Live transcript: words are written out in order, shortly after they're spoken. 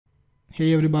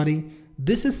Hey everybody,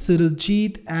 this is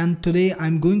Cyriljeet and today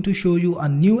I'm going to show you a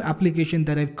new application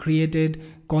that I've created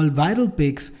called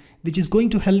Viralpics, which is going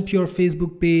to help your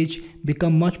Facebook page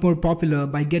become much more popular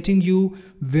by getting you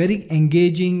very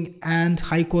engaging and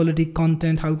high quality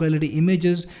content, high quality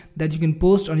images that you can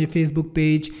post on your Facebook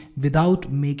page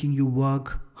without making you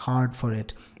work hard for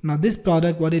it. Now this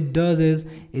product, what it does is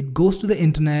it goes to the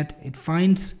internet, it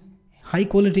finds high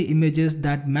quality images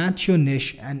that match your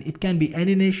niche, and it can be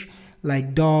any niche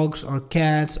like dogs or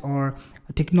cats or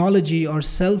technology or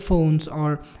cell phones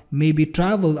or maybe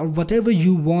travel or whatever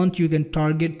you want. You can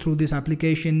target through this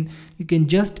application. You can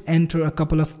just enter a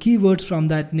couple of keywords from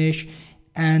that niche,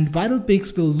 and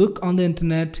Viralpics will look on the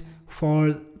internet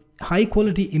for high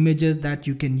quality images that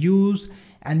you can use,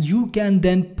 and you can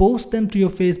then post them to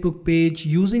your Facebook page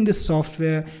using this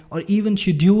software, or even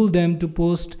schedule them to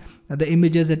post the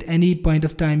images at any point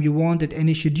of time you want, at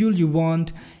any schedule you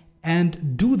want,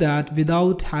 and do that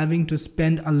without having to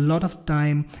spend a lot of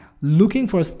time looking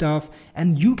for stuff.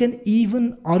 And you can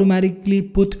even automatically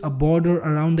put a border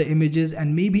around the images,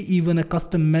 and maybe even a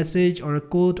custom message or a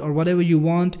quote or whatever you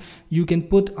want, you can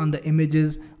put on the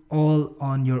images all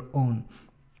on your own.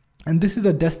 And this is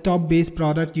a desktop based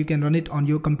product. You can run it on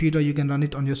your computer, you can run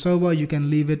it on your server, you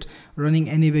can leave it running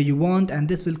anywhere you want, and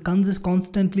this will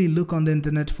constantly look on the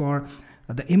internet for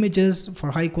the images, for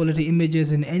high quality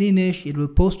images in any niche. It will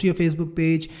post to your Facebook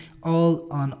page all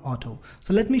on auto.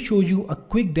 So let me show you a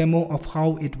quick demo of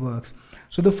how it works.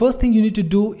 So the first thing you need to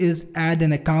do is add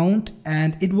an account,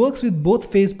 and it works with both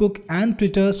Facebook and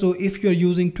Twitter. So if you're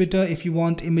using Twitter, if you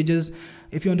want images,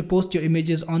 if you want to post your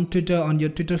images on Twitter, on your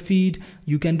Twitter feed,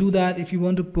 you can do that. If you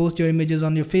want to post your images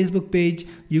on your Facebook page,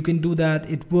 you can do that.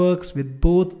 It works with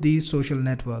both these social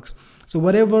networks. So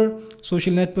whatever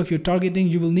social network you're targeting,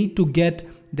 you will need to get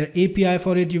their API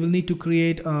for it. You will need to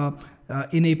create an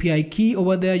API key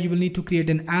over there. You will need to create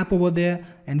an app over there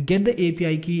and get the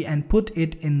API key and put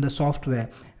it in the software.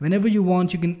 Whenever you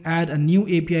want, you can add a new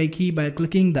API key by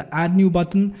clicking the add new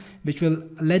button, which will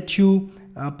let you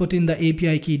put in the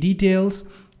API key details.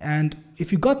 And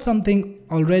if you got something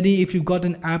already, if you've got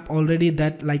an app already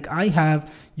that like I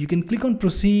have, you can click on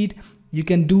proceed. You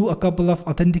can do a couple of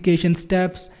authentication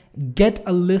steps, get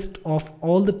a list of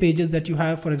all the pages that you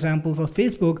have. For example, for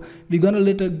Facebook, we're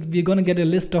gonna get a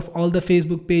list of all the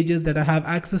Facebook pages that I have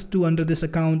access to under this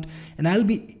account, and I'll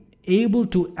be able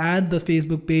to add the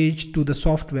Facebook page to the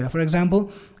software. For example,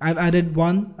 I've added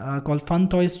one called Fun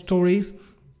Toy Stories,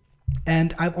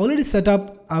 and I've already set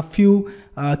up a few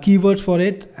keywords for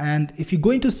it. And if you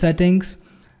go into settings,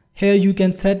 here you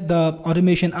can set the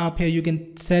automation up. Here you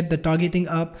can set the targeting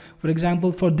up. For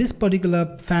example, for this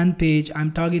particular fan page,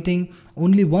 I'm targeting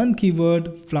only one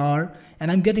keyword, flower,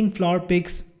 and I'm getting flower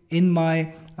pics in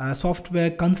my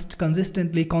software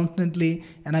constantly,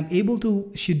 and I'm able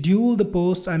to schedule the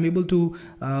posts. I'm able to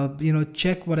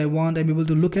check what I want. I'm able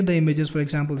to look at the images. For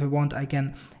example, if I want, I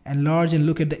can enlarge and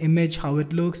look at the image, how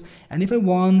it looks. And if I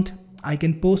want, I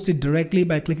can post it directly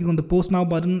by clicking on the post now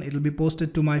button. It will be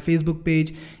posted to my Facebook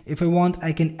page. If I want,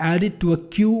 I can add it to a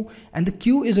queue, and the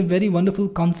queue is a very wonderful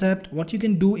concept. What you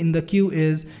can do in the queue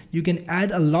is you can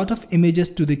add a lot of images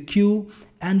to the queue,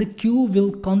 and the queue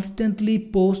will constantly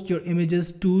post your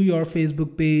images to your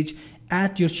Facebook page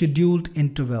at your scheduled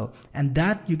interval, and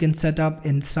that you can set up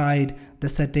inside the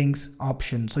settings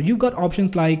option. So you've got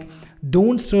options like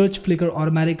don't search Flickr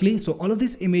automatically. So all of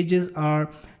these images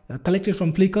are collected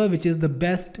from Flickr, which is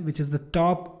the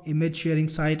top image sharing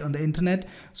site on the internet.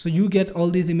 So you get all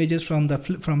these images from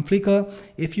Flickr.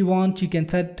 If you want, you can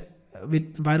set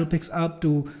with Viralpics up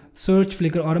to search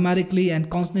Flickr automatically and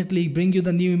constantly bring you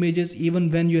the new images even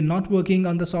when you're not working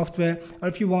on the software. Or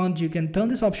if you want, you can turn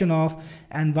this option off,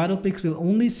 and Viralpics will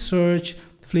only search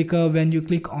Flickr when you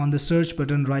click on the search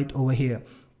button right over here.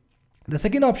 The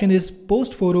second option is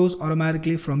post photos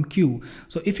automatically from queue.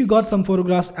 So if you got some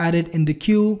photographs added in the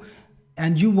queue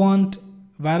and you want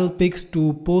Viralpics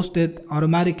to post them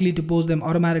automatically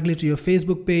to your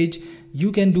Facebook page,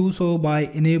 you can do so by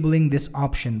enabling this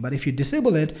option. But if you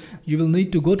disable it, you will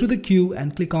need to go to the queue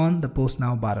and click on the post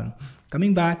now button.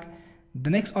 Coming back,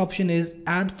 the next option is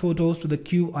add photos to the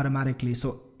queue automatically.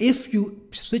 So if you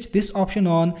switch this option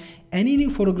on, any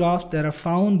new photographs that are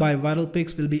found by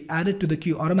Viralpics will be added to the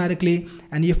queue automatically.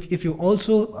 And if you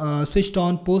also switched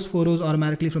on post photos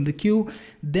automatically from the queue,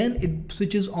 then it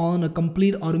switches on a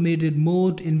complete automated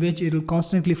mode in which it will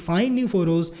constantly find new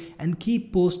photos and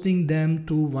keep posting them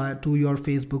to your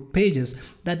Facebook pages.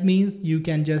 That means you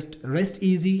can just rest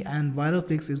easy, and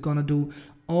Viralpics is gonna do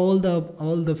all the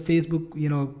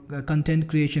Facebook content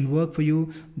creation work for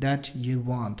you that you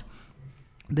want.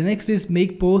 The next is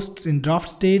make posts in draft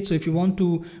state. So if you want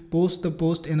to post the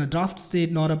post in a draft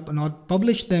state, not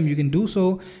publish them, you can do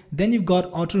so. Then you've got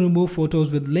auto remove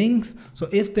photos with links. So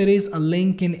if there is a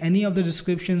link in any of the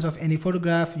descriptions of any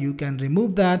photograph, you can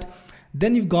remove that.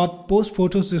 Then you've got post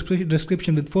photos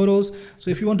description with photos. So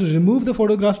if you want to remove the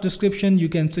photograph description, you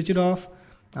can switch it off.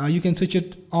 You can switch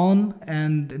it on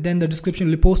and then the description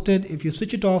will be posted. If you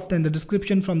switch it off, then the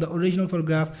description from the original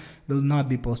photograph will not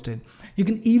be posted. You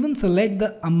can even select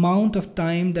the amount of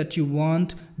time that you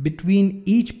want between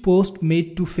each post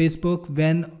made to Facebook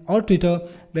or Twitter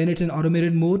when it's in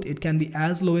automated mode. It can be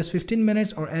as low as 15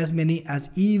 minutes or as many as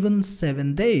even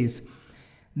 7 days.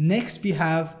 Next, we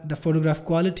have the photograph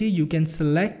quality. You can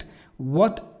select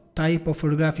what type of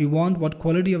photograph you want, what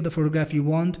quality of the photograph you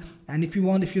want, and if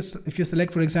you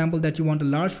select, for example, that you want a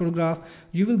large photograph,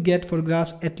 you will get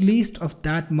photographs at least of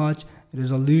that much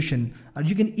resolution.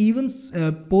 You can even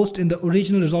post in the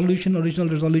original resolution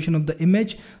of the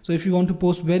image. So if you want to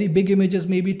post very big images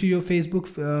maybe to your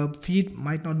Facebook feed,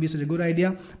 might not be such a good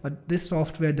idea, but this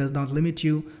software does not limit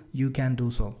you. You can do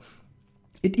so.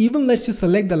 It even lets you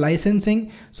select the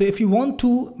licensing. So if you want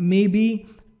to maybe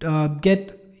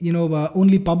get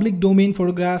only public domain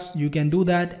photographs, you can do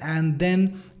that, and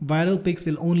then Viralpics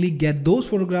will only get those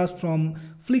photographs from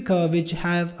Flickr which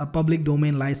have a public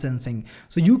domain licensing.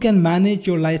 So you can manage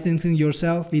your licensing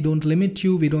yourself. We don't limit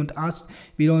you. We don't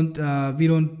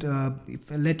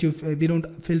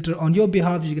filter on your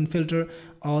behalf. You can filter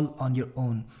all on your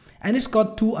own. And it's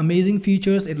got two amazing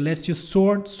features. It lets you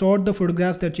sort the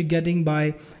photographs that you're getting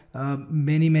by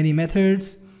many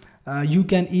methods. You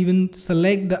can even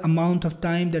select the amount of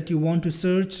time that you want to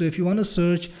search. So if you want to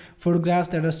search photographs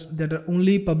that are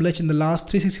only published in the last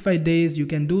 365 days, you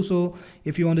can do so.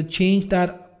 If you want to change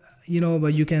that,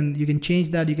 but you can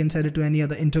change that. You can set it to any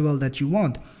other interval that you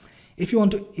want. If you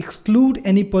want to exclude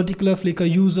any particular Flickr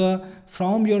user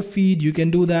from your feed, you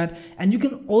can do that. And you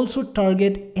can also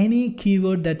target any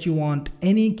keyword that you want,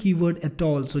 any keyword at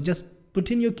all. So just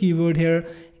put in your keyword here,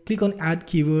 click on add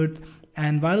keywords,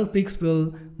 and Viralpics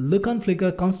will look on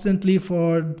Flickr constantly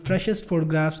for freshest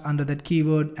photographs under that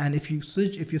keyword. And if you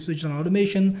switch on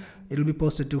automation, it will be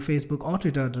posted to Facebook or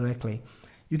Twitter directly.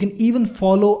 You can even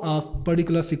follow a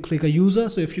particular Flickr user.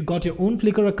 So if you got your own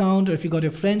Flickr account, or if you got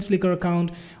your friend's Flickr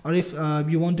account, or if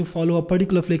you want to follow a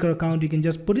particular Flickr account, you can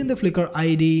just put in the Flickr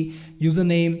ID,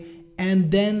 username, and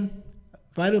then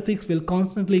Viralpics will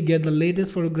constantly get the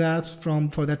latest photographs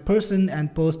for that person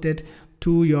and post it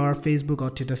to your Facebook or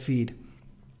Twitter feed.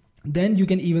 Then you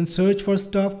can even search for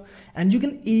stuff, and you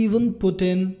can even put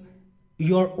in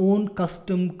your own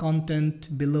custom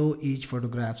content below each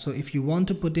photograph. So if you want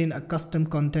to put in a custom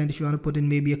content, if you want to put in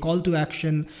maybe a call to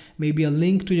action, maybe a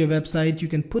link to your website, you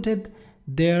can put it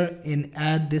there in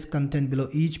add this content below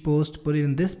each post, put it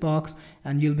in this box,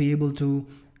 and you'll be able to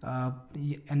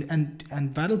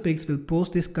and Viralpics will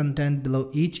post this content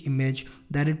below each image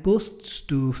that it posts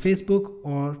to Facebook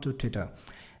or to Twitter.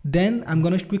 Then I'm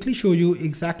going to quickly show you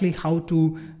exactly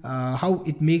how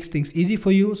it makes things easy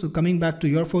for you. So coming back to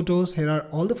your photos, here are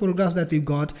all the photographs that we've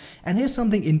got, and here's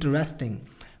something interesting.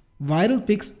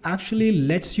 Viralpics actually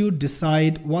lets you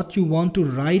decide what you want to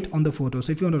write on the photo.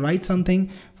 So if you want to write something,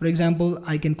 for example,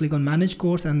 I can click on manage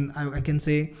quotes, and I can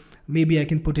say, maybe I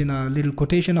can put in a little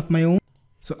quotation of my own.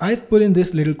 So I've put in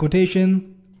this little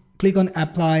quotation, click on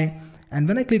apply, and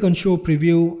when I click on show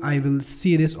preview, I will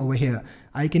see this over here.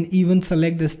 I can even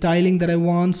select the styling that I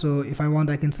want. So if I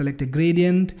want, I can select a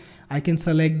gradient, I can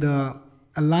select the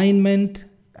alignment,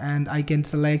 and I can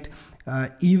select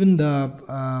even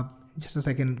the, just a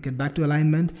second, get back to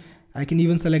alignment. I can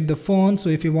even select the font. So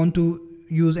if you want to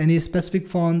use any specific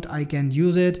font, I can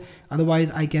use it.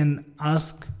 Otherwise, I can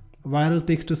ask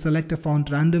Viralpics to select a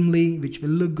font randomly, which will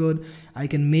look good. I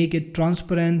can make it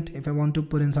transparent. If I want to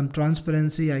put in some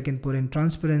transparency, I can put in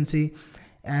transparency,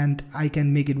 and I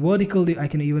can make it vertical. I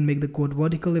can even make the quote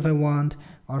vertical if I want,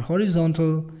 or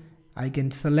horizontal. I can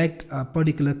select a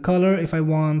particular color if I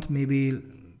want, maybe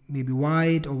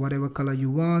white or whatever color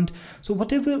you want. So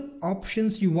whatever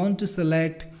options you want to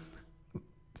select,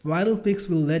 Viralpics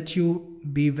will let you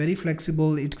be very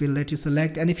flexible. It will let you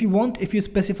select, and if you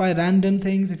specify random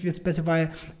things, if you specify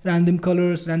random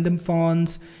colors, random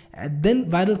fonts, then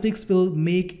Viralpics will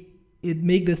make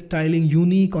the styling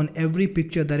unique on every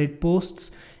picture that it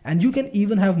posts. And you can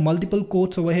even have multiple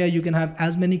quotes over here. You can have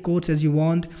as many quotes as you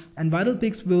want, and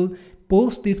Viralpics will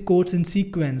post these quotes in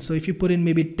sequence. So if you put in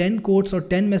maybe 10 quotes or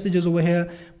 10 messages over here,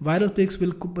 Viralpics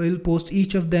will post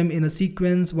each of them in a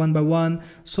sequence one by one,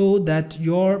 so that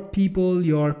your people,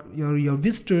 your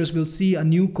visitors will see a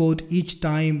new quote each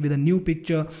time with a new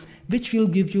picture, which will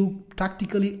give you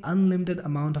practically unlimited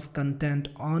amount of content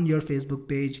on your Facebook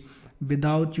page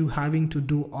without you having to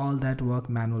do all that work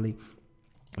manually.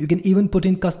 You can even put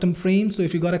in custom frames. So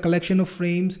if you got a collection of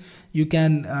frames, you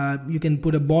can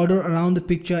put a border around the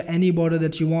picture, any border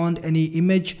that you want, any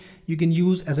image you can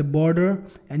use as a border,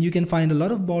 and you can find a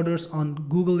lot of borders on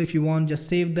Google. If you want, just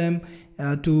save them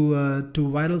to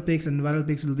Viralpics, and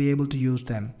Viralpics will be able to use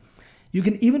them. You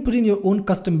can even put in your own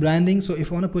custom branding. So if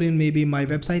you want to put in maybe my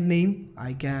website name,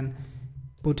 I can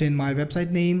put in my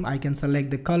website name. I can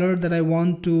select the color that I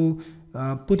want to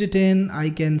put it in. I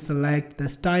can select the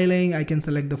styling, I can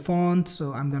select the font.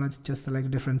 So I'm gonna just select a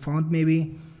different font,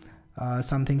 maybe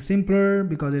something simpler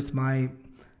because it's my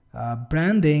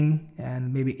branding,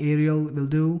 and maybe Arial will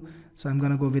do. So I'm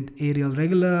gonna go with Arial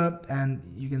regular, and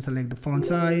you can select the font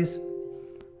size,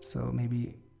 so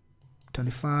maybe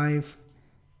 25,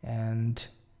 and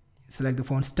select the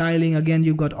font styling. Again,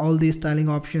 you've got all these styling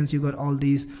options, you've got all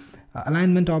these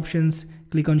alignment options.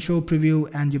 Click on show preview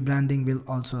and your branding will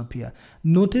also appear.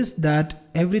 Notice that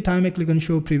every time I click on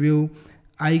show preview,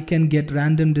 I can get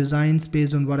random designs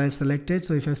based on what I've selected.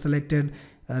 So if I've selected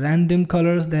random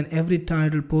colors, then every time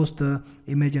it will post the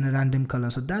image in a random color.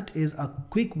 So that is a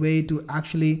quick way to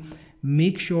actually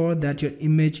make sure that your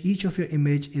image, each of your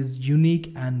image is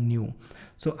unique and new.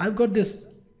 So I've got this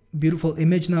beautiful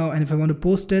image now, and if I want to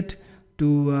post it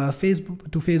to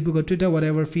Facebook or Twitter,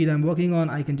 whatever feed I'm working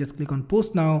on, I can just click on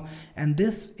post now, and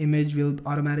this image will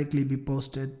automatically be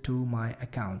posted to my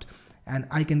account. And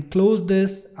I can close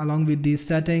this along with these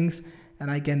settings, and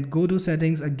I can go to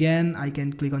settings again. I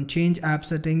can click on change app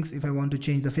settings if I want to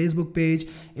change the Facebook page.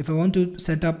 If I want to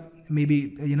set up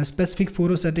maybe specific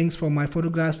photo settings for my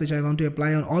photographs, which I want to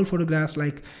apply on all photographs,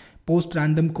 like post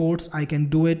random quotes, I can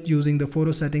do it using the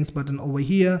photo settings button over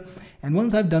here. And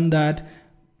once I've done that,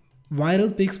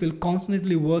 Viralpics will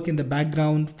constantly work in the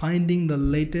background, finding the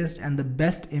latest and the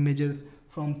best images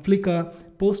from Flickr,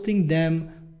 posting them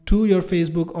to your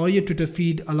Facebook or your Twitter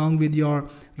feed, along with your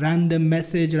random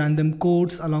message, random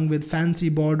quotes, along with fancy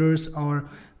borders or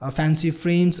fancy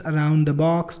frames around the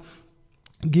box,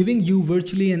 giving you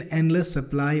virtually an endless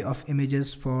supply of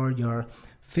images for your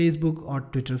Facebook or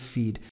Twitter feed.